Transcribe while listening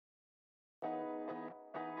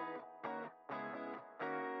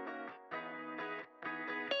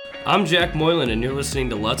I'm Jack Moylan, and you're listening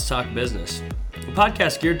to Let's Talk Business, a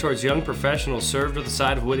podcast geared towards young professionals served with a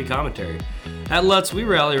side of witty commentary. At Let's, we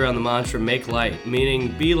rally around the mantra, make light,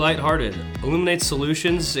 meaning be lighthearted, illuminate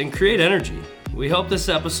solutions, and create energy. We hope this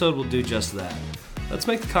episode will do just that. Let's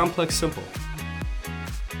make the complex simple.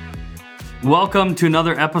 Welcome to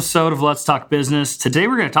another episode of Let's Talk Business. Today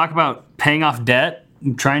we're going to talk about paying off debt,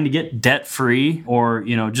 trying to get debt-free, or,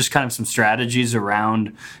 just kind of some strategies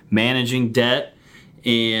around managing debt.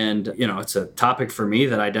 And, it's a topic for me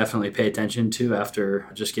that I definitely pay attention to after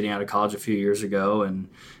just getting out of college a few years ago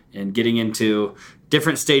and getting into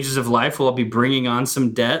different stages of life. We'll be bringing on some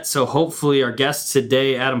debt. So hopefully our guest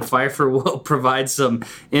today, Adam Pfeiffer, will provide some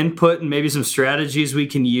input and maybe some strategies we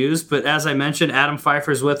can use. But as I mentioned, Adam Pfeiffer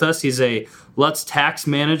is with us. He's a Let's tax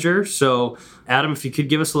manager. So Adam, if you could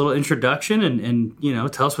give us a little introduction and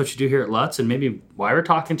tell us what you do here at Let's and maybe why we're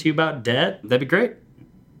talking to you about debt, that'd be great.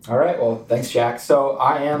 All right. Well, thanks, Jack. So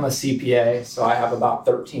I am a CPA. So I have about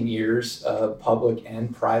 13 years of public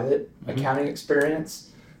and private accounting experience.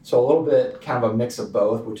 So a little bit kind of a mix of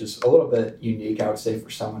both, which is a little bit unique, I would say, for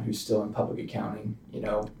someone who's still in public accounting,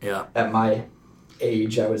 at my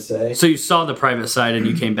age, I would say. So you saw the private side and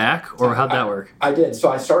you came back, or how'd that work? I did. So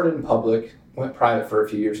I started in public, went private for a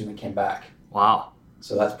few years, and then came back. Wow.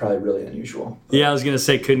 So that's probably really unusual. Yeah, I was going to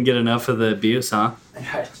say, couldn't get enough of the abuse, huh?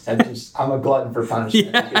 I'm a glutton for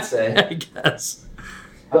punishment, you could say. I guess.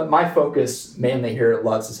 But my focus mainly here at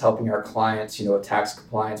Let's is helping our clients, with tax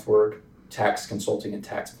compliance work, tax consulting, and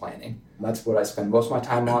tax planning. That's what I spend most of my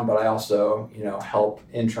time on, but I also, help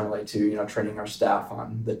internally too, training our staff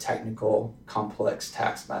on the technical, complex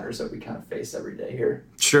tax matters that we kind of face every day here.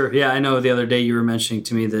 Sure. Yeah, I know the other day you were mentioning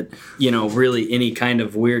to me that, really any kind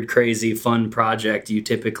of weird, crazy, fun project, you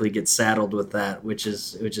typically get saddled with that, which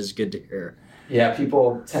is good to hear. Yeah,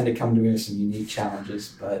 people tend to come to me with some unique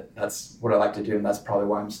challenges, but that's what I like to do, and that's probably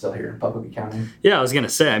why I'm still here in public accounting. Yeah, I was going to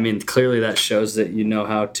say, clearly that shows that you know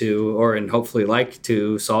how to, and hopefully like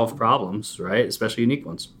to solve problems, right? Especially unique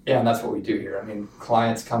ones. Yeah, and that's what we do here.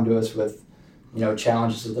 Clients come to us with,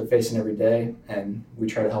 challenges that they're facing every day, and we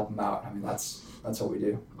try to help them out. That's what we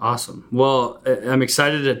do. Awesome. Well, I'm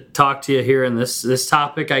excited to talk to you here in this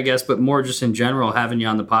topic, I guess, but more just in general, having you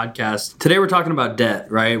on the podcast. Today we're talking about debt,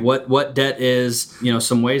 right? What debt is,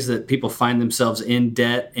 some ways that people find themselves in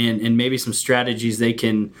debt and maybe some strategies they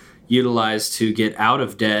can utilize to get out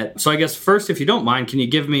of debt. So I guess first, if you don't mind, can you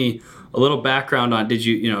give me a little background on did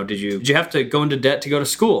you have to go into debt to go to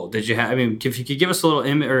school? Did you have, if you could give us a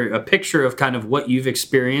little or a picture of kind of what you've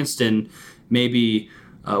experienced and maybe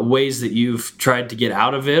ways that you've tried to get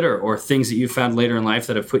out of it or things that you found later in life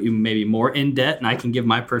that have put you maybe more in debt. And I can give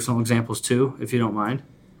my personal examples too, if you don't mind.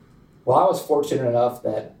 Well, I was fortunate enough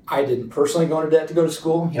that I didn't personally go into debt to go to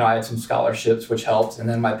school. I had some scholarships, which helped. And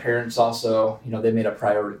then my parents also, they made it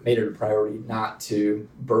a priority not to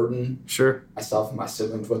burden myself and my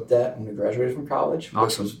siblings with debt when we graduated from college.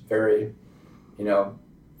 Awesome. Which was very,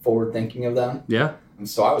 forward thinking of them. Yeah. And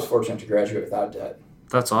so I was fortunate to graduate without debt.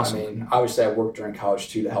 That's awesome. Obviously I worked during college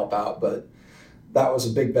too to help out, but that was a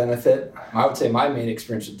big benefit. I would say my main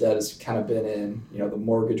experience with debt has kind of been in, the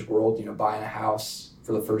mortgage world, buying a house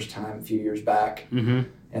for the first time a few years back. Mm-hmm.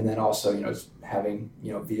 And then also, having,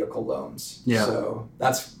 vehicle loans. Yeah. So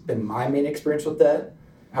that's been my main experience with debt.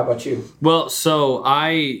 How about you? Well, so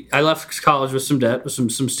I left college with some debt, with some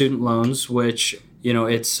student loans, which,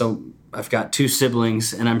 I've got two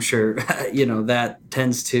siblings and I'm sure, that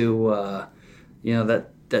tends to,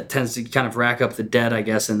 that tends to kind of rack up the debt, I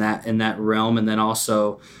guess, in that realm. And then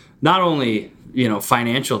also not only,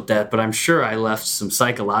 financial debt, but I'm sure I left some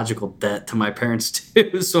psychological debt to my parents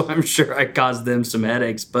too. So I'm sure I caused them some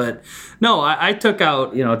headaches. But no, I took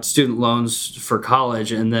out, student loans for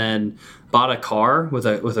college and then bought a car with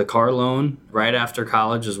a car loan right after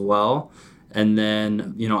college as well. And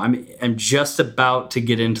then, I'm just about to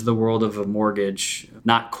get into the world of a mortgage.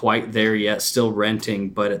 Not quite there yet, still renting,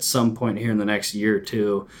 but at some point here in the next year or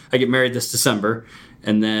two, I get married this December,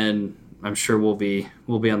 and then I'm sure we'll be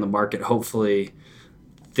on the market. Hopefully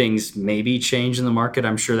things maybe change in the market.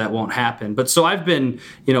 I'm sure that won't happen. But so I've been,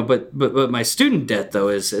 but my student debt though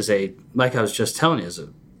is like I was just telling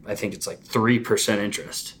you, I think it's like 3%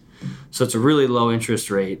 interest. So it's a really low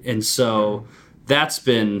interest rate. And so that's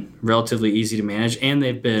been relatively easy to manage, and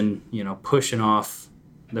they've been, pushing off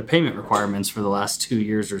the payment requirements for the last 2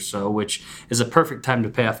 years or so, which is a perfect time to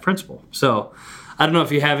pay off principal. So I don't know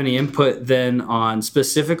if you have any input then on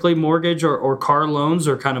specifically mortgage or car loans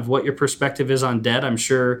or kind of what your perspective is on debt. I'm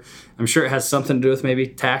sure it has something to do with maybe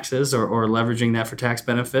taxes or leveraging that for tax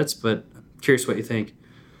benefits, but I'm curious what you think.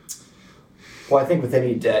 Well, I think with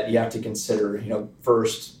any debt, you have to consider,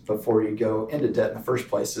 first, before you go into debt in the first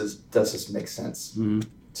place, does this make sense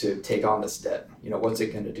to take on this debt? What's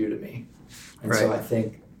it going to do to me? And so I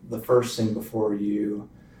think the first thing before you,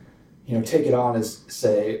 take it on is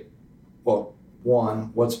say, well,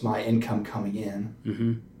 one, what's my income coming in?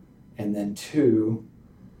 Mm-hmm. And then two,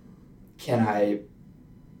 can I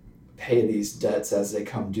pay these debts as they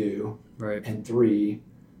come due? Right. And three,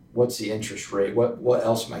 what's the interest rate? What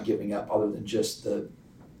else am I giving up other than just the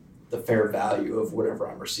fair value of whatever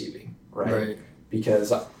I'm receiving, right?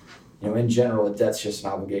 Because, in general, a debt's just an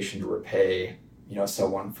obligation to repay,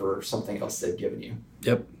 someone for something else they've given you.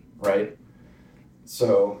 Yep. Right?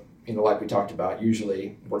 So, like we talked about,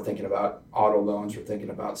 usually we're thinking about auto loans, we're thinking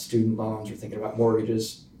about student loans, we're thinking about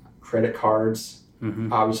mortgages, credit cards,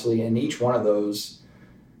 obviously, and each one of those,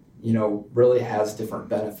 really has different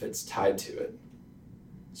benefits tied to it.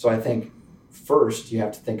 So I think first you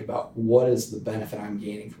have to think about what is the benefit I'm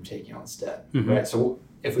gaining from taking on this debt, right? So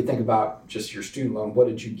if we think about just your student loan, what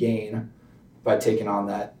did you gain by taking on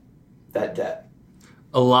that debt?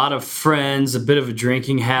 A lot of friends, a bit of a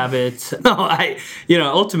drinking habit. No,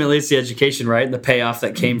 ultimately it's the education, right? And the payoff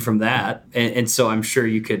that came from that. And so I'm sure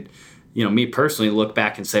you could, me personally look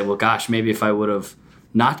back and say, well, gosh, maybe if I would have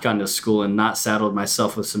not gone to school and not saddled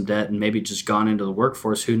myself with some debt and maybe just gone into the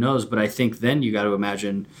workforce, who knows? But I think then you got to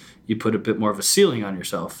imagine you put a bit more of a ceiling on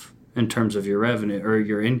yourself in terms of your revenue or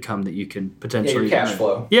your income that you can potentially... your cash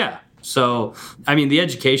flow. Yeah. So, the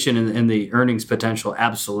education and the earnings potential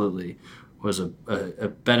absolutely was a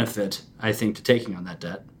benefit, I think, to taking on that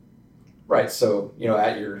debt. Right. So,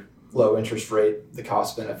 at your low interest rate, the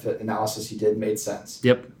cost benefit analysis you did made sense.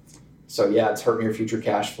 Yep. So, yeah, it's hurting your future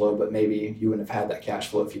cash flow, but maybe you wouldn't have had that cash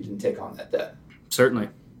flow if you didn't take on that debt. Certainly.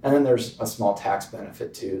 And then there's a small tax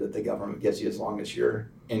benefit, too, that the government gives you as long as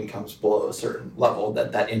your income's below a certain level,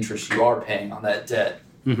 that interest you are paying on that debt,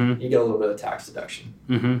 you get a little bit of tax deduction.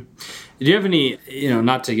 Do you have any,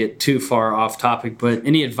 not to get too far off topic, but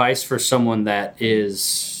any advice for someone that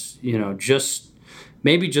is,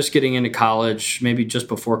 maybe just getting into college, maybe just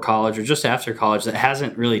before college or just after college, that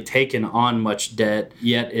hasn't really taken on much debt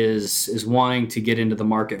yet is wanting to get into the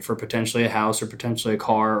market for potentially a house or potentially a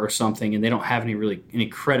car or something, and they don't have any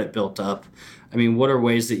credit built up? What are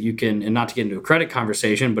ways that you can, and not to get into a credit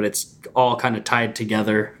conversation, but it's all kind of tied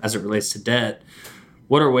together as it relates to debt.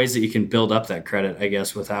 What are ways that you can build up that credit, I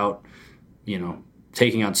guess, without,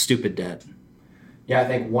 taking on stupid debt? Yeah, I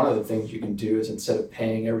think one of the things you can do is instead of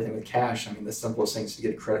paying everything with cash, the simplest thing is to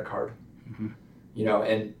get a credit card.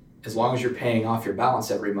 And as long as you're paying off your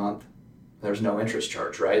balance every month, there's no interest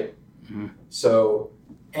charge, right? So,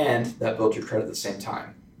 and that builds your credit at the same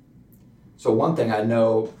time. So one thing I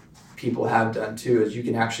know people have done too is you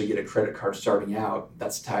can actually get a credit card starting out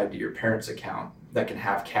that's tied to your parents' account that can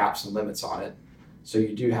have caps and limits on it. So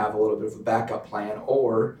you do have a little bit of a backup plan,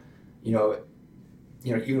 or,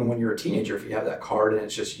 even when you're a teenager, if you have that card and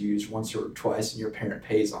it's just used once or twice and your parent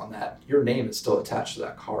pays on that, your name is still attached to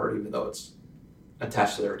that card, even though it's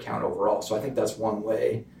attached to their account overall. So I think that's one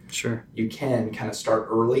way. Sure. You can kind of start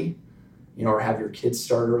early, or have your kids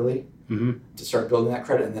start early to start building that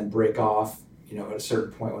credit, and then break off, at a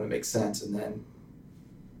certain point when it makes sense, and then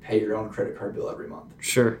pay your own credit card bill every month.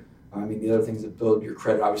 Sure. The other things that build your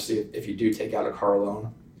credit, obviously, if you do take out a car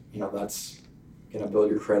loan, that's going to build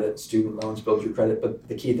your credit. Student loans build your credit, but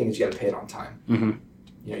the key thing is you got to pay it on time.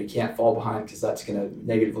 You can't fall behind, because that's going to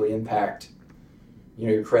negatively impact,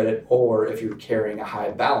 your credit. Or if you're carrying a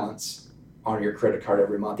high balance on your credit card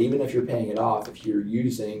every month, even if you're paying it off, if you're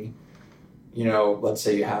using, let's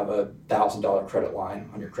say you have a $1,000 credit line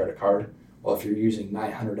on your credit card. Well, if you're using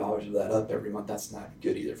 $900 of that up every month, that's not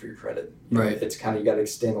good either for your credit. Right. It's kind of, you got to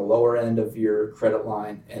extend the lower end of your credit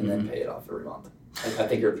line and then pay it off every month. I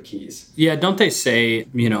think are the keys. Yeah, don't they say,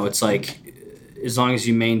 it's like as long as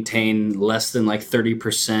you maintain less than like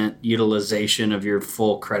 30% utilization of your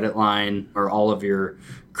full credit line or all of your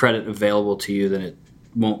credit available to you, then it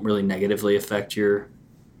won't really negatively affect your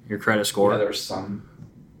credit score? Yeah, there's some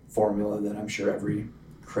formula that I'm sure every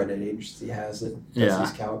credit agency has that does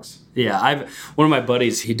these calcs. Yeah, one of my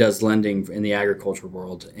buddies, he does lending in the agriculture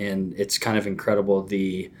world, and it's kind of incredible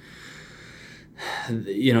the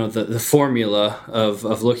formula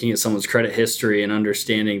of looking at someone's credit history and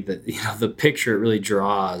understanding that the picture it really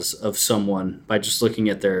draws of someone by just looking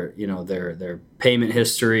at their their payment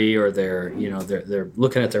history, or they're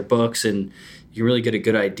looking at their books, and you can really get a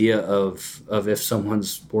good idea of if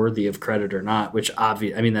someone's worthy of credit or not, which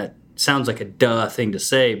that sounds like a duh thing to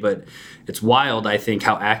say, but it's wild, I think,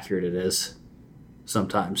 how accurate it is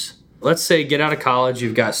sometimes. Let's say get out of college,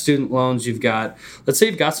 you've got student loans, let's say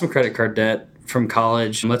you've got some credit card debt from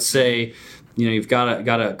college. Let's say you've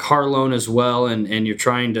got a car loan as well, and you're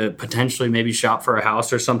trying to potentially maybe shop for a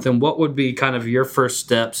house or something, what would be kind of your first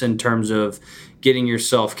steps in terms of getting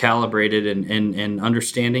yourself calibrated and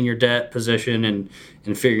understanding your debt position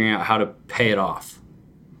and figuring out how to pay it off?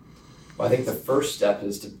 Well, I think the first step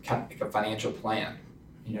is to kind of make a financial plan.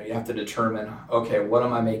 You have to determine, okay, what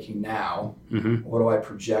am I making now? Mm-hmm. What do I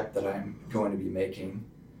project that I'm going to be making?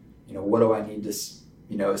 What do I need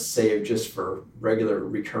to save just for regular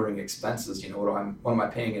recurring expenses? What am I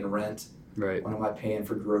paying in rent? Right. What am I paying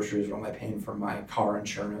for groceries? What am I paying for my car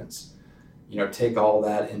insurance? Take all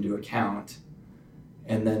that into account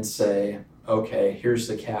and then say, okay, here's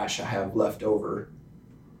the cash I have left over,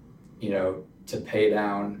 to pay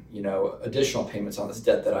down, additional payments on this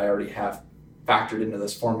debt that I already have factored into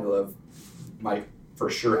this formula of my for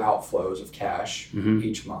sure outflows of cash mm-hmm.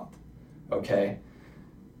 each month. Okay.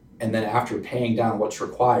 And then after paying down what's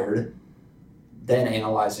required, then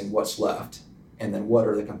analyzing what's left, and then what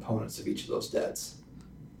are the components of each of those debts.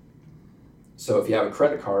 So if you have a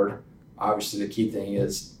credit card, obviously the key thing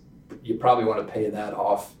is you probably want to pay that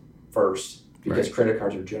off first, because right. credit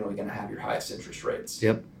cards are generally going to have your highest interest rates.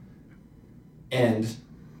 Yep. And,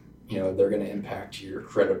 they're going to impact your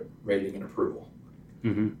credit rating and approval.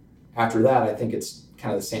 Mm-hmm. After that, I think it's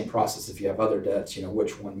kind of the same process. If you have other debts,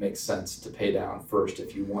 which one makes sense to pay down first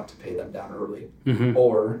if you want to pay them down early. Mm-hmm.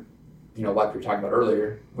 Or, like we were talking about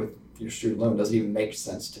earlier, with your student loan, does it even make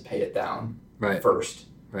sense to pay it down right. first?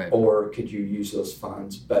 Right. Or could you use those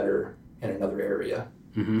funds better in another area?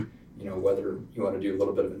 Mm-hmm. Whether you want to do a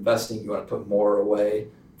little bit of investing, you want to put more away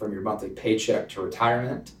from your monthly paycheck to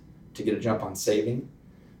retirement to get a jump on saving,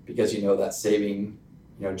 because that saving,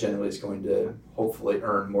 generally is going to hopefully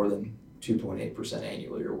earn more than 2.8%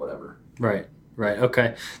 annually or whatever. Right.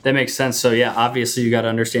 Okay. That makes sense. So yeah, obviously you got to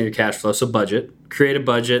understand your cash flow. So create a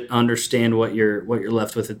budget, understand what you're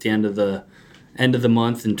left with at the end of the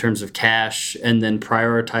month in terms of cash, and then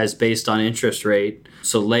prioritize based on interest rate.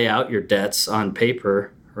 So lay out your debts on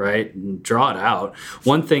paper, right? And draw it out.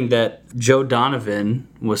 One thing that Joe Donovan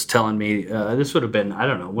was telling me, this would have been, I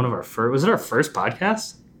don't know, one of our first, was it our first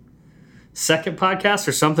podcast? Second podcast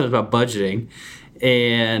or something about budgeting.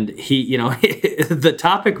 And he, the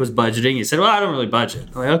topic was budgeting. He said, well, I don't really budget.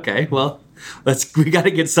 I'm like, okay, well, we got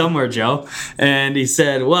to get somewhere, Joe. And he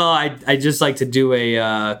said, well, I just like to do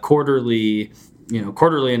a quarterly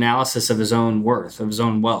analysis of his own worth, of his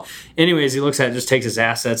own wealth. Anyways, he looks at it, just takes his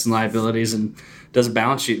assets and liabilities and does a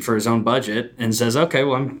balance sheet for his own budget and says, okay,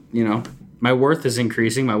 well, my worth is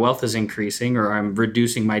increasing, my wealth is increasing, or I'm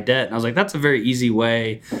reducing my debt. And I was like, that's a very easy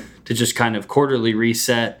way to just kind of quarterly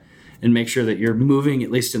reset and make sure that you're moving at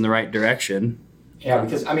least in the right direction. Yeah,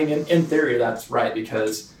 because in theory, that's right,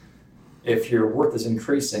 because if your worth is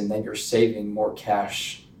increasing, then you're saving more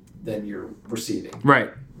cash than you're receiving. Right.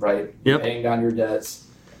 Right? Yep. Paying down your debts,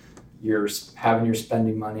 you're having your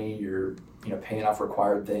spending money, you're paying off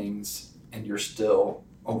required things, and you're still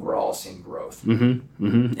overall seeing growth. Mm-hmm.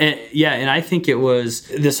 Mm-hmm. And I think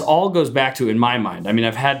this all goes back to, in my mind,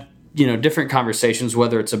 I've had different conversations,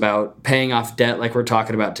 whether it's about paying off debt like we're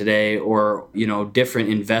talking about today, or different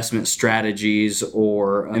investment strategies,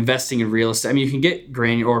 or investing in real estate. You can get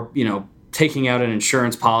granular, or taking out an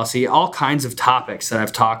insurance policy, all kinds of topics that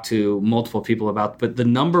I've talked to multiple people about. But the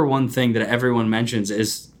number one thing that everyone mentions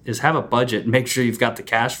is have a budget and make sure you've got the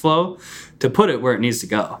cash flow to put it where it needs to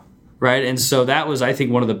go. Right. And so that was, I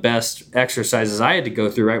think, one of the best exercises I had to go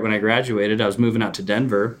through right when I graduated. I was moving out to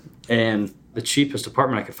Denver, and the cheapest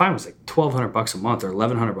apartment I could find was like $1,200 a month or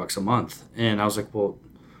 $1,100 a month. And I was like, well,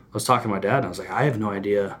 I was talking to my dad, and I was like, I have no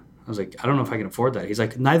idea. I was like, I don't know if I can afford that. He's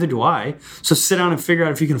like, neither do I. So sit down and figure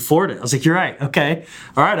out if you can afford it. I was like, you're right. Okay.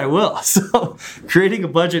 All right, I will. So creating a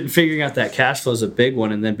budget and figuring out that cash flow is a big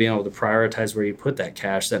one, and then being able to prioritize where you put that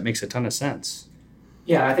cash, that makes a ton of sense.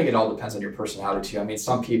 Yeah, I think it all depends on your personality too.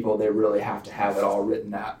 Some people, they really have to have it all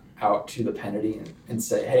written out to the penny and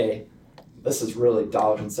say, hey, this is really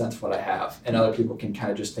dollars and cents what I have. And other people can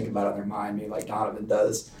kind of just think about it in their mind, maybe like Donovan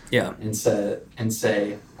does. Yeah. And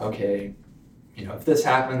say, okay, if this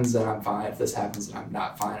happens, then I'm fine. If this happens, then I'm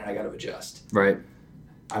not fine, and I got to adjust. Right.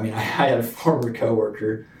 I had a former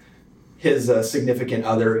coworker, his significant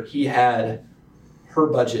other, he had her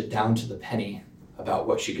budget down to the penny about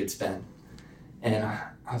what she could spend. And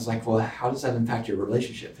I was like, well, how does that impact your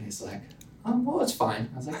relationship? And he's like, well, it's fine.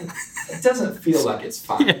 I was like, it doesn't feel like it's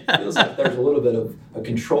fine. Yeah. It feels like there's a little bit of a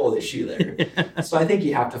control issue there. Yeah. So I think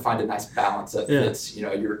you have to find a nice balance that fits,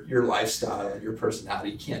 your lifestyle and your personality.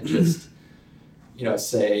 You can't just,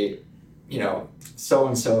 say, so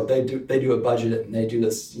and so they do a budget and they do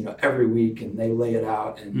this, every week and they lay it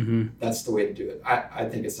out and that's the way to do it. I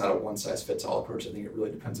think it's not a one size fits all approach. I think it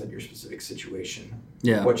really depends on your specific situation,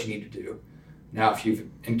 what you need to do. Now, if you've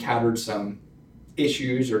encountered some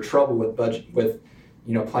issues or trouble with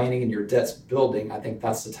planning and your debt's building, I think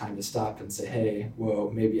that's the time to stop and say, hey, well,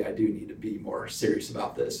 maybe I do need to be more serious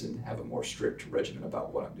about this and have a more strict regimen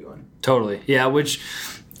about what I'm doing. Totally. Yeah, which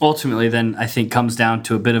ultimately then I think comes down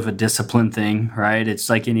to a bit of a discipline thing, right? It's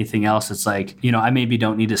like anything else. It's like, I maybe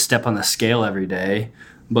don't need to step on the scale every day,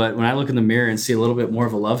 but when I look in the mirror and see a little bit more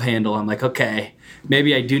of a love handle, I'm like, okay,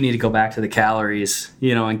 maybe I do need to go back to the calories,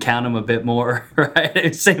 and count them a bit more,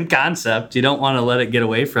 right? Same concept. You don't want to let it get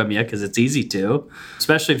away from you because it's easy to,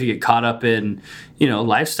 especially if you get caught up in,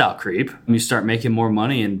 lifestyle creep. When you start making more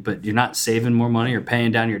money but you're not saving more money or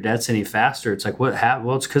paying down your debts any faster. It's like, well,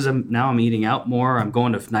 it's because I'm eating out more. I'm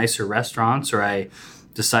going to nicer restaurants, or I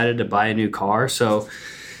decided to buy a new car. So,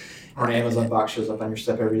 or an Amazon box shows up on your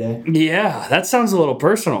step every day. Yeah, that sounds a little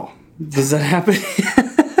personal. Does that happen?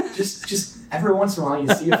 just every once in a while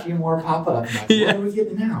you see a few more pop up. Like, what are we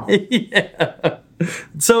getting now? Yeah.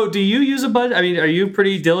 So do you use a budget? I mean, are you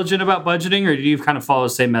pretty diligent about budgeting, or do you kind of follow the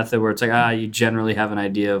same method where it's like, you generally have an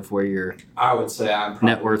idea of where your I would say I'm probably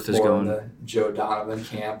net worth is going? In the Joe Donovan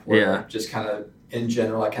camp, where just kind of in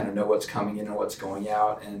general, I kind of know what's coming in and what's going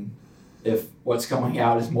out, and if what's going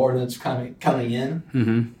out is more than it's coming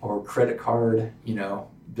in, or credit card,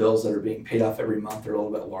 bills that are being paid off every month are a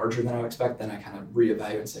little bit larger than I would expect, then I kind of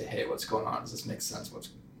reevaluate and say, hey, what's going on? Does this make sense? What's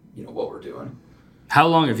what we're doing? How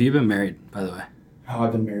long have you been married, by the way? Oh,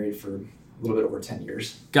 I've been married for a little bit over 10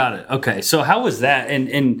 years. Got it. Okay. So how was that?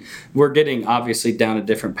 And we're getting obviously down a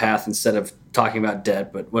different path instead of talking about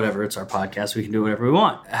debt, but whatever, it's our podcast. We can do whatever we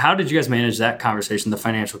want. How did you guys manage that conversation, the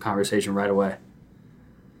financial conversation, right away?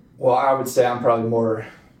 Well, I would say I'm probably more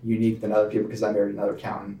unique than other people because I married another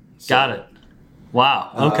accountant. So, got it.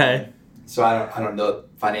 Wow. Okay. So I don't know if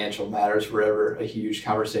financial matters were ever a huge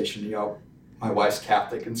conversation. My wife's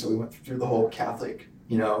Catholic, and so we went through the whole Catholic,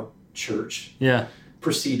 church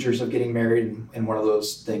procedures of getting married, and one of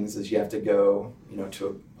those things is you have to go,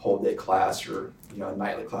 to a whole day class or a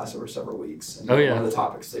nightly class over several weeks. And one of the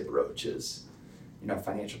topics they broach is,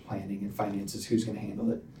 financial planning and finances. Who's going to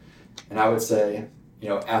handle it? And I would say,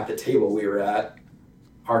 at the table we were at,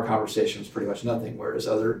 our conversation was pretty much nothing, whereas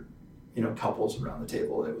other couples around the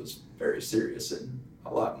table, it was very serious and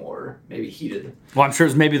a lot more maybe heated. Well, I'm sure it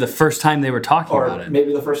was maybe the first time they were talking about it. Or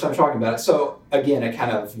maybe the first time talking about it. So again, it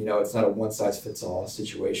kind of, it's not a one-size-fits-all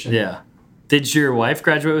situation. Yeah. Did your wife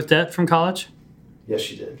graduate with debt from college? Yes,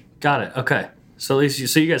 she did. Got it. Okay. So at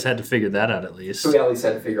least you guys had to figure that out at least. So we at least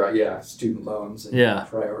had to figure out, student loans and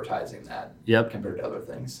prioritizing that compared to other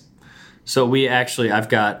things. So I've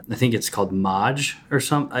got, I think it's called Maj or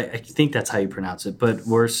something. I think that's how you pronounce it. But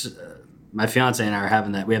my fiance and I are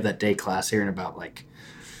having that. We have that day class here in about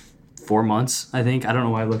 4 months, I think. I don't know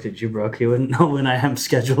why I looked at you, Brooke. You wouldn't know when I am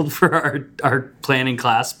scheduled for our planning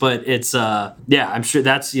class. But it's, I'm sure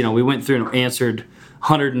that's, we went through and answered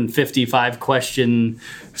 155 question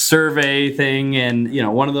survey thing. And,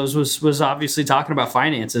 one of those was obviously talking about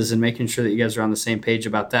finances and making sure that you guys are on the same page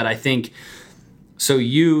about that. I think, so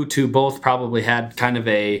you two both probably had kind of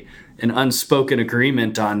an unspoken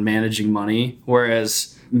agreement on managing money,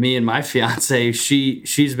 whereas me and my fiance,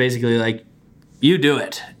 she's basically like, you do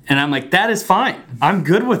it. And I'm like, that is fine. I'm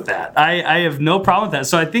good with that. I have no problem with that.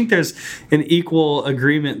 So I think there's an equal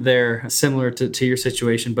agreement there, similar to your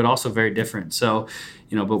situation, but also very different. So,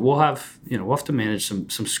 but we'll have to manage some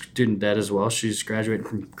student debt as well. She's graduating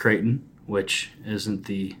from Creighton, which isn't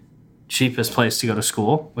the cheapest place to go to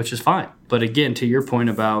school, which is fine. But again, to your point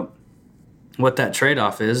about what that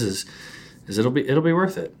trade-off is it'll be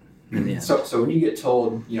worth it in the end. So when you get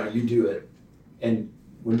told, you do it, and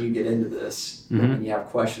when you get into this and you have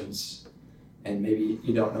questions and maybe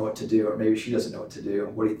you don't know what to do, or maybe she doesn't know what to do,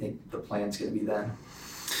 what do you think the plan's going to be then?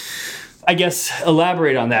 I guess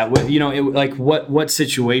elaborate on that. What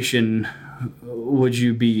situation would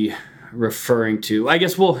you be referring to? I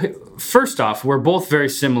guess, well, first off, we're both very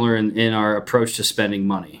similar in our approach to spending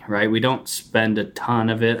money, right? We don't spend a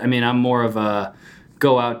ton of it. I mean, I'm more of a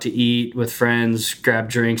go out to eat with friends, grab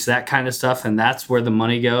drinks, that kind of stuff, and that's where the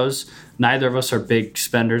money goes. Neither of us are big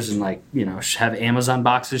spenders and have Amazon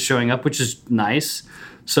boxes showing up, which is nice.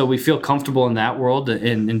 So we feel comfortable in that world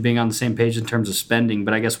and being on the same page in terms of spending.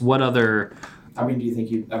 But I guess what other... I mean, do you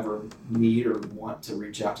think you'd ever need or want to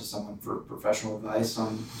reach out to someone for professional advice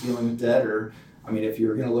on dealing with debt? Or, I mean, if you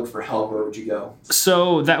were going to look for help, where would you go?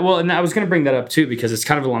 So and I was going to bring that up too, because it's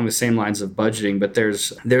kind of along the same lines of budgeting, but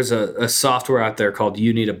there's a software out there called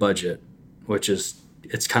You Need a Budget, which is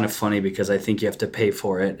it's kind of funny because I think you have to pay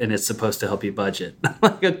for it and it's supposed to help you budget.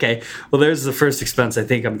 Like, okay, well, there's the first expense I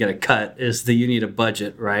think I'm going to cut is you need a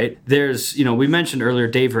budget, right? There's, we mentioned earlier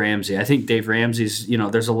Dave Ramsey. I think Dave Ramsey's,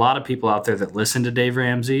 there's a lot of people out there that listen to Dave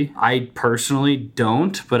Ramsey. I personally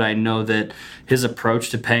don't, but I know that his approach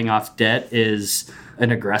to paying off debt is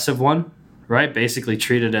an aggressive one, right? Basically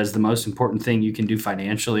treat it as the most important thing you can do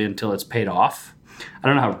financially until it's paid off. I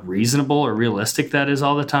don't know how reasonable or realistic that is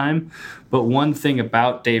all the time, but one thing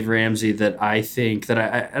about Dave Ramsey that I think that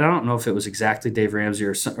I don't know if it was exactly Dave Ramsey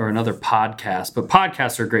or another podcast, but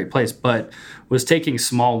podcasts are a great place, but was taking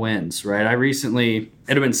small wins, right? I recently,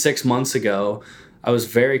 it had been 6 months ago, I was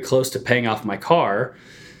very close to paying off my car,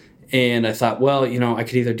 and I thought, well, I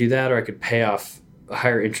could either do that or I could pay off a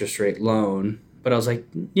higher interest rate loan, but I was like,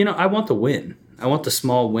 I want the win. I want the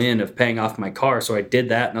small win of paying off my car, so I did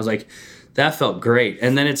that, and I was like, that felt great.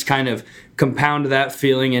 And then it's kind of compounded that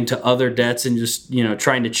feeling into other debts and just,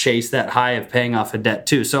 trying to chase that high of paying off a debt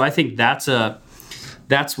too. So I think that's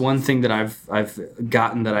one thing that I've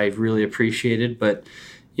gotten that I've really appreciated. But,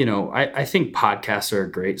 I think podcasts are a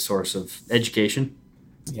great source of education.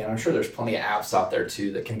 Yeah, I'm sure there's plenty of apps out there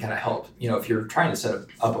too that can kind of help. If you're trying to set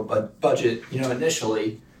up a budget,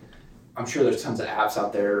 initially, I'm sure there's tons of apps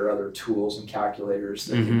out there or other tools and calculators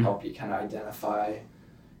that can help you kind of identify,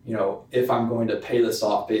 if I'm going to pay this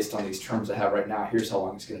off based on these terms I have right now, here's how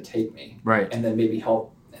long it's going to take me. Right. And then maybe and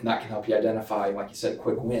that can help you identify, like you said, a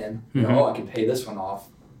quick win. I can pay this one off.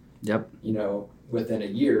 Yep. Within a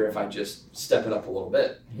year if I just step it up a little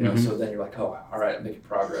bit. So then you're like, oh, all right, I'm making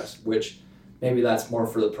progress. Which maybe that's more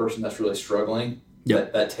for the person that's really struggling.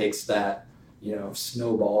 Yep. That takes that,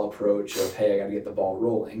 snowball approach of, hey, I got to get the ball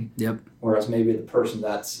rolling. Yep. Whereas maybe the person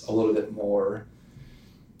that's a little bit more,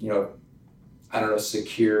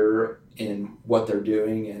 secure in what they're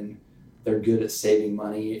doing and they're good at saving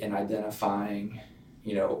money and identifying,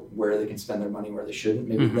 where they can spend their money, where they shouldn't.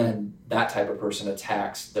 Maybe then that type of person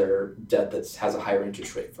attacks their debt that has a higher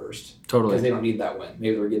interest rate first. Totally. Because they don't need that win.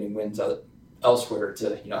 Maybe they're getting wins elsewhere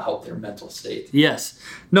to, help their mental state. Yes.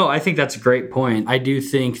 No, I think that's a great point. I do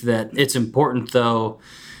think that it's important though,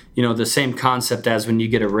 the same concept as when you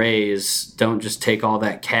get a raise, don't just take all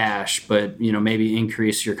that cash, but, maybe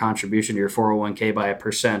increase your contribution to your 401k by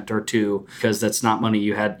 1% or 2%, because that's not money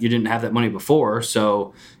you didn't have that money before.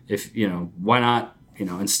 So if, why not,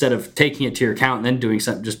 instead of taking it to your account and then doing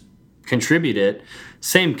something, just contribute it.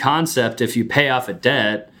 Same concept. If you pay off a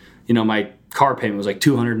debt, my car payment was like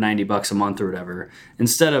 $290 a month or whatever.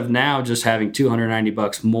 Instead of now just having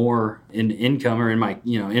 $290 more in income or in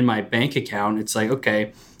my bank account, it's like,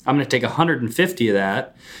 okay, I'm going to take 150 of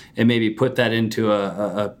that and maybe put that into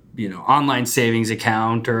a online savings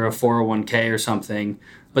account or a 401k or something.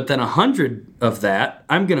 But then 100 of that,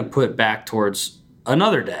 I'm going to put back towards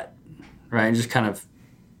another debt, right? And just kind of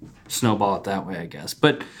snowball it that way, I guess.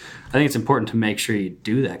 But I think it's important to make sure you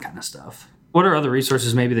do that kind of stuff. What are other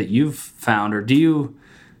resources maybe that you've found, or do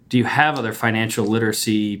you have other financial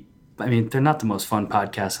literacy? I mean, they're not the most fun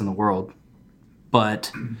podcasts in the world,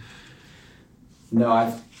 but no,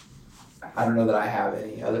 I don't know that I have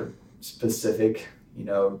any other specific,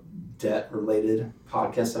 debt-related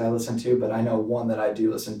podcasts that I listen to, but I know one that I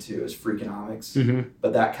do listen to is Freakonomics,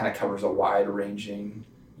 but that kind of covers a wide-ranging,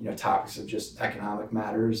 topics of just economic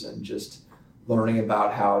matters and just learning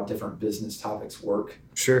about how different business topics work.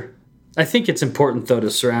 Sure. I think it's important, though, to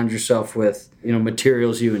surround yourself with,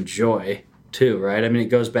 materials you enjoy, too, right? I mean, it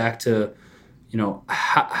goes back to,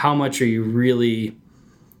 how much are you really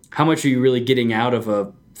getting out of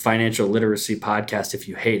a financial literacy podcast if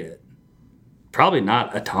you hate it? Probably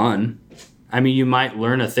not a ton. I mean, you might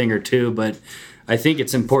learn a thing or two, but I think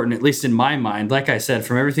it's important, at least in my mind, like I said,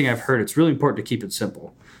 from everything I've heard, it's really important to keep it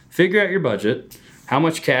simple. Figure out your budget, how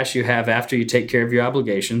much cash you have after you take care of your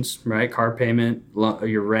obligations, right? Car payment,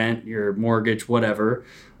 your rent, your mortgage, whatever,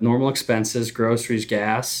 normal expenses, groceries,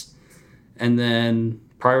 gas, and then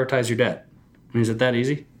prioritize your debt. I mean, is it that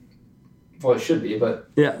easy? Well, it should be, but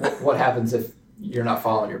yeah. What happens if you're not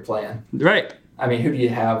following your plan? Right. I mean, who do you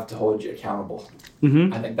have to hold you accountable?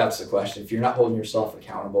 I think that's the question. If you're not holding yourself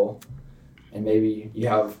accountable, and maybe you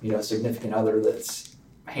have a significant other that's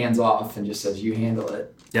hands off and just says you handle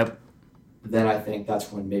it. Yep. Then I think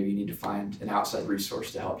that's when maybe you need to find an outside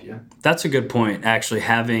resource to help you. That's a good point, actually,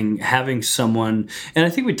 having someone, and I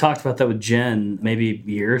think we talked about that with Jen maybe a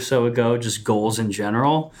year or so ago, just goals in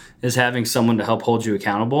general, is having someone to help hold you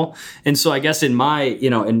accountable. And so I guess in my,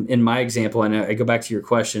 in my example, and I go back to your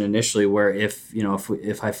question initially, where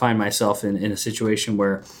if I find myself in a situation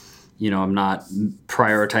where, I'm not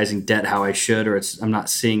prioritizing debt how I should, or I'm not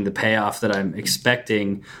seeing the payoff that I'm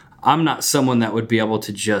expecting, I'm not someone that would be able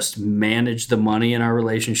to just manage the money in our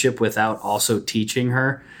relationship without also teaching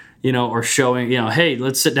her, or showing, hey,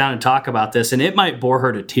 let's sit down and talk about this. And it might bore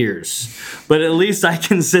her to tears, but at least I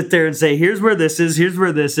can sit there and say, here's where this is,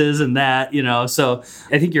 and that, So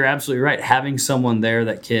I think you're absolutely right. Having someone there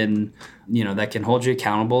that can, that can hold you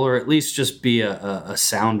accountable, or at least just be a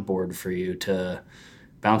soundboard for you to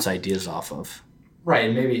bounce ideas off of. Right.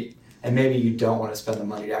 And maybe you don't want to spend the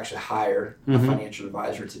money to actually hire a financial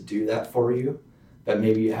advisor to do that for you. But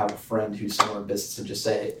maybe you have a friend who's similar in business and just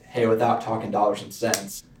say, hey, without talking dollars and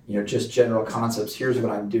cents, just general concepts, here's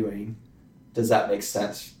what I'm doing. Does that make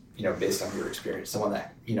sense, based on your experience? Someone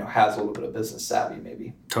that, has a little bit of business savvy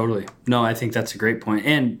maybe. Totally. No, I think that's a great point.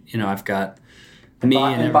 And, I've got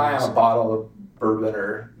buying a bottle of bourbon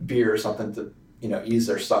or beer or something to, ease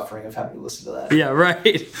their suffering of having to listen to that. Yeah,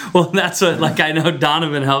 right. Well, that's what, I know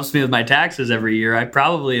Donovan helps me with my taxes every year. I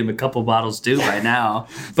probably am a couple bottles due by now.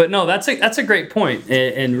 But no, that's a great point.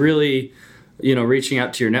 And really, reaching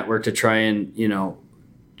out to your network to try and,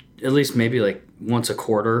 at least maybe once a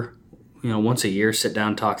quarter, once a year, sit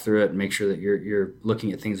down, talk through it, and make sure that you're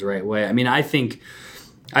looking at things the right way. I mean, I think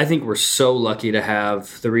we're so lucky to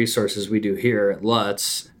have the resources we do here at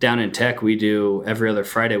Lutz. Down in tech, we do every other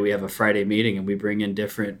Friday. We have a Friday meeting, and we bring in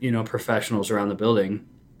different, professionals around the building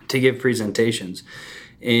to give presentations.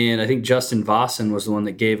 And I think Justin Vossen was the one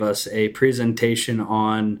that gave us a presentation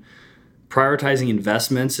on prioritizing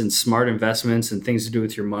investments and smart investments and things to do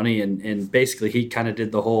with your money. And basically, he kind of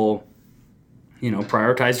did the whole,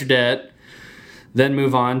 prioritize your debt, then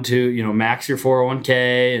move on to, max your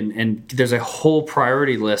 401k. And there's a whole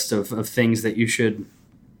priority list of things that you should,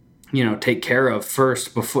 take care of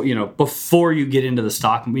first before you get into the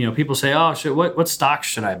stock. People say, oh, what stocks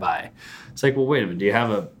should I buy? It's like, well, wait a minute. Do you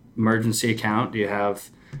have an emergency account? Do you have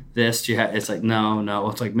this? It's like, no.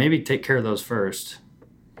 It's like, maybe take care of those first,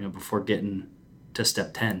 before getting to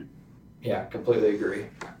step 10. Yeah, completely agree.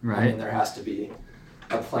 Right. I mean, there has to be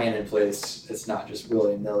a plan in place. It's not just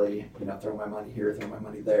willy-nilly, throw my money here, throw my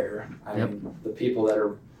money there. I mean, the people that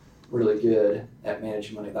are really good at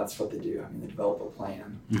managing money, that's what they do. I mean, they develop a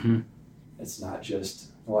plan. Mm-hmm. It's not just,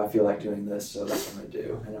 well, I feel like doing this, so that's what I'm going to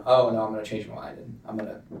do. And, oh, no, I'm going to change my mind, and I'm going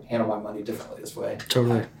to handle my money differently this way.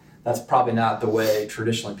 Totally. That's probably not the way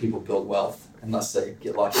traditionally people build wealth, unless they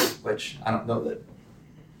get lucky, which I don't know that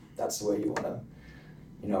that's the way you want to,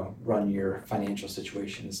 run your financial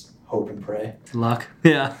situation, is hope and pray. Luck.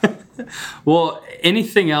 Yeah. Well,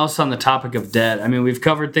 anything else on the topic of debt? I mean, we've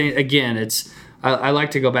covered things. Again, I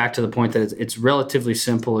like to go back to the point that it's relatively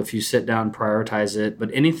simple if you sit down and prioritize it.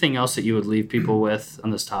 But anything else that you would leave people with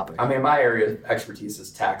on this topic? I mean, my area of expertise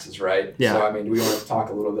is taxes, right? Yeah. So, I mean, we want to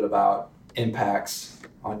talk a little bit about impacts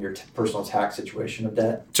on your personal tax situation of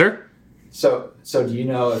debt. Sure. So do you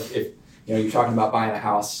know if you're talking about buying a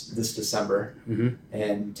house this December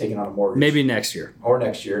and taking on a mortgage? Maybe next year. Or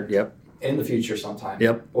next year. Yep. In the future sometime.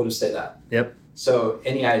 Yep. We'll just say that. Yep. So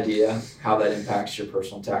any idea how that impacts your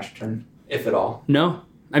personal tax return, if at all? No.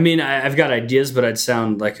 I mean, I've got ideas, but I'd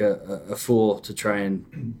sound like a fool to try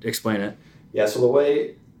and explain it. Yeah, so the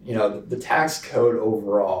way, the tax code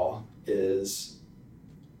overall is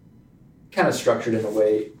kind of structured in a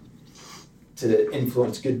way to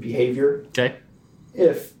influence good behavior. Okay.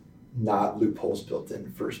 If not loopholes built in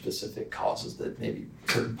for specific causes that maybe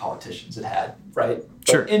certain politicians had, right?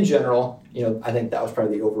 Sure. But in general, I think that was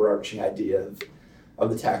probably the overarching idea of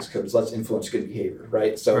the tax code is let's influence good behavior,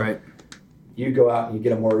 right? So right. You go out and you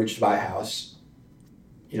get a mortgage to buy a house,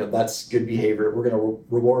 that's good behavior. We're going to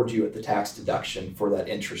reward you with the tax deduction for that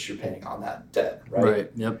interest you're paying on that debt, right?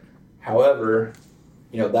 Right, yep. However,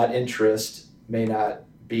 that interest may not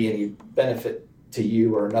be any benefit to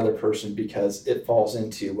you or another person because it falls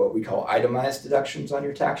into what we call itemized deductions on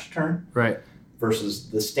your tax return. Right. Versus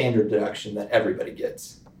the standard deduction that everybody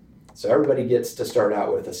gets. So everybody gets to start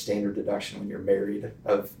out with a standard deduction when you're married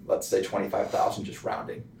of, let's say, $25,000, just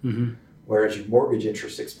rounding. Mm-hmm. Whereas your mortgage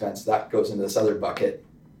interest expense, that goes into this other bucket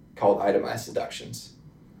called itemized deductions.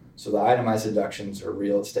 So the itemized deductions are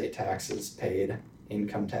real estate taxes paid,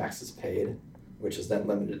 income taxes paid, which is then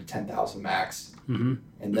limited to $10,000 max. Mm-hmm.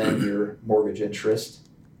 And then your mortgage interest,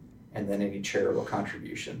 and then any charitable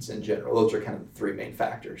contributions in general. Those are kind of the three main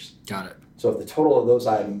factors. Got it. So if the total of those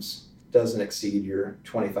items doesn't exceed your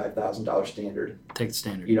 $25,000 standard, take the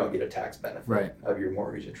standard. You don't get a tax benefit right. of your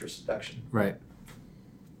mortgage interest deduction. Right.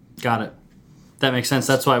 Got it. That makes sense.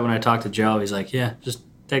 That's why when I talk to Joe, he's like, yeah, just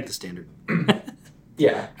take the standard.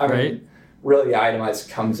 Yeah. I mean, right? Really itemized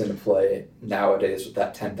comes into play nowadays with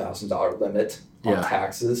that $10,000 limit on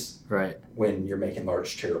taxes. Right. When you're making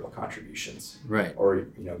large charitable contributions. Right. Or,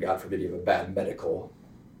 God forbid, you have a bad medical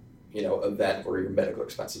event where your medical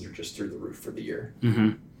expenses are just through the roof for the year.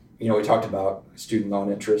 Mm-hmm. We talked about student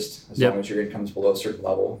loan interest. As Yep. long as your income is below a certain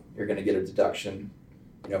level, you're going to get a deduction,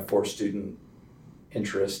 for student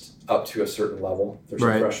interest up to a certain level. There's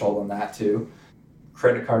Right. a threshold on that too.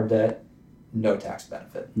 Credit card debt, no tax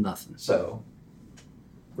benefit. Nothing. So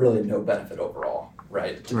really no benefit overall,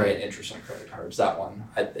 right? To Right. pay interest on credit cards. That one,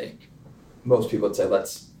 I think most people would say,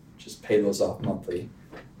 let's just pay those off monthly.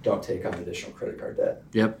 Don't take on additional credit card debt.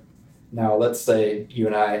 Yep. Now, let's say you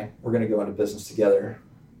and I, we're going to go into business together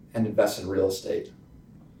and invest in real estate.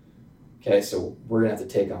 Okay, so we're going to have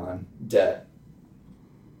to take on debt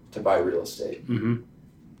to buy real estate. Mm-hmm.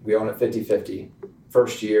 We own it 50-50.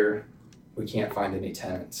 First year, we can't find any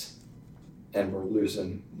tenants, and we're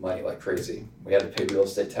losing money like crazy. We had to pay real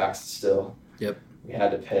estate taxes still. Yep. We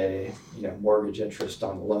had to pay, mortgage interest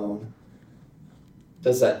on the loan.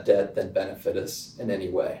 Does that debt then benefit us in any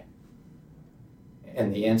way?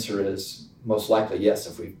 And the answer is most likely yes,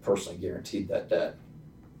 if we've personally guaranteed that debt,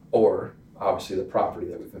 or obviously the property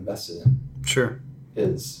that we've invested in Sure.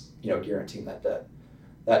 is, guaranteeing that debt.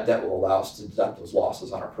 That debt will allow us to deduct those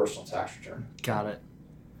losses on our personal tax return, Got it.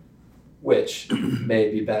 which may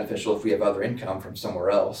be beneficial if we have other income from somewhere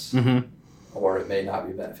else, Mm-hmm. or it may not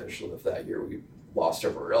be beneficial if that year we lost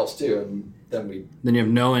everywhere else too, and then you have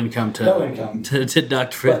no income to no income. to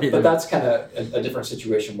deduct for But, but that's kind of a different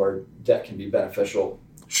situation where debt can be beneficial,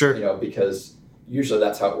 sure. because usually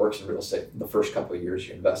that's how it works in real estate. The first couple of years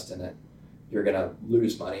you invest in it, you're going to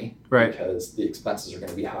lose money, Right. because the expenses are going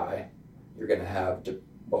to be high. You're going to have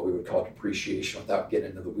what we would call depreciation without getting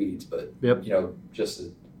into the weeds, but Yep. just a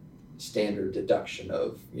standard deduction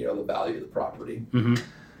of the value of the property Mm-hmm.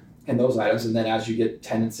 and those items. And then as you get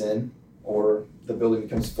tenants in, or the building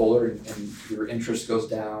becomes fuller and your interest goes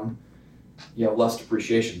down, less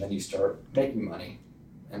depreciation, then you start making money.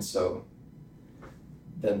 And so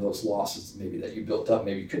then those losses maybe that you built up,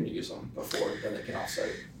 maybe you couldn't use them before, then they can offset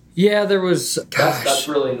it. Yeah, there was. That's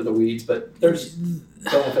really into the weeds, but there's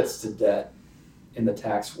benefits to debt in the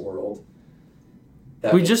tax world.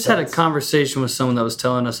 That We makes just had a sense. conversation with someone that was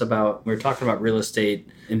telling us about. We were talking about real estate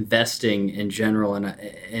investing in general,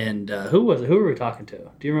 and who were we talking to?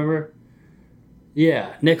 Do you remember?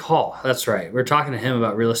 Yeah, Nick Hall. That's right. We were talking to him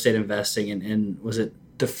about real estate investing, and was it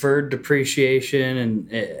deferred depreciation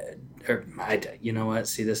you know what?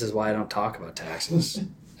 See, this is why I don't talk about taxes,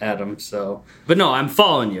 Adam. So, but no, I'm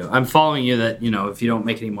following you. I'm following you that if you don't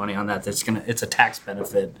make any money on that, it's a tax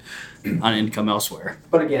benefit on income elsewhere.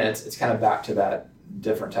 But again, it's kind of back to that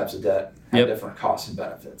different types of debt have Yep. different costs and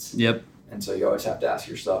benefits. Yep. And so you always have to ask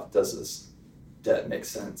yourself, does this debt make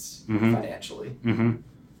sense Mhm. financially? Mm-hmm.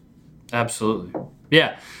 Absolutely.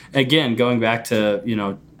 Yeah. Again, going back to,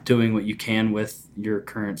 doing what you can with your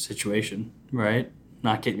current situation, right?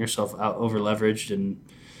 Not getting yourself out over leveraged and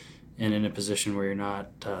in a position where you're not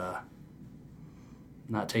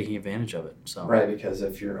taking advantage of it. So Right, because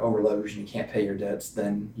if you're over leveraged and you can't pay your debts,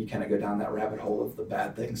 then you kind of go down that rabbit hole of the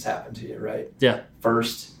bad things happen to you, right? Yeah.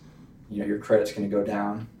 First, your credit's going to go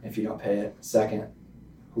down if you don't pay it. Second,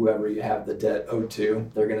 whoever you have the debt owed to,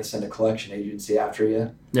 they're going to send a collection agency after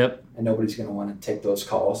you, Yep. and nobody's going to want to take those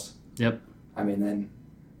calls. Yep. I mean, then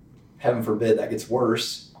heaven forbid that gets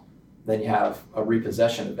worse. Then you have a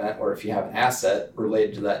repossession event where if you have an asset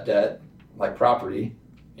related to that debt, like property,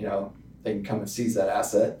 they can come and seize that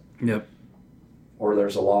asset, Yep. or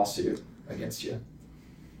there's a lawsuit against you.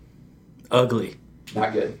 Ugly.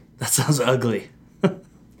 Not good. That sounds ugly.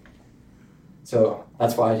 So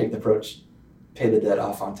that's why I take the approach, pay the debt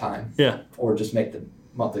off on time, Yeah. or just make the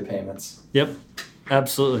monthly payments. Yep.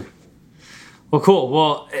 Absolutely. Well, cool.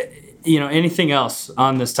 Well, anything else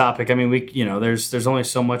on this topic? I mean, there's only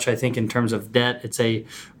so much, I think, in terms of debt. It's a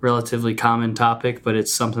relatively common topic, but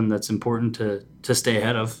it's something that's important to stay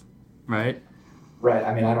ahead of, right? Right.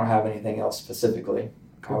 I mean, I don't have anything else specifically.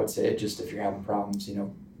 I would say just if you're having problems,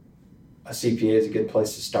 a CPA is a good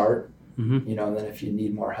place to start. Mm-hmm. And then if you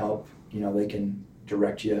need more help, they can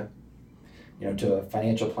direct you, to a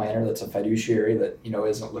financial planner that's a fiduciary that,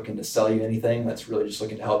 isn't looking to sell you anything, that's really just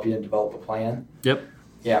looking to help you and develop a plan. Yep.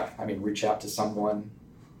 Yeah, I mean, reach out to someone,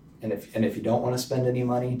 and if you don't want to spend any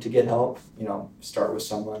money to get help, start with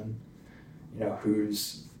someone,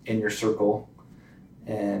 who's in your circle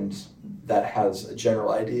and that has a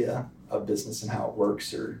general idea of business and how it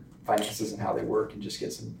works, or finances and how they work, and just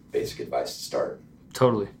get some basic advice to start.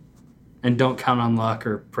 Totally. And don't count on luck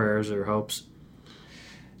or prayers or hopes.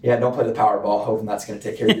 Yeah, don't play the Powerball hoping that's going to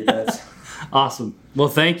take care of your debts. Awesome. Well,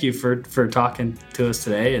 thank you for talking to us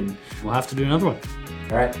today, and we'll have to do another one.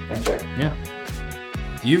 All right, thanks, Jack. Yeah.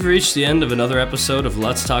 You've reached the end of another episode of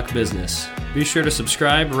Let's Talk Business. Be sure to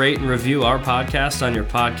subscribe, rate, and review our podcast on your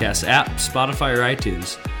podcast app, Spotify, or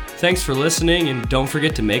iTunes. Thanks for listening, and don't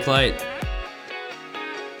forget to make light.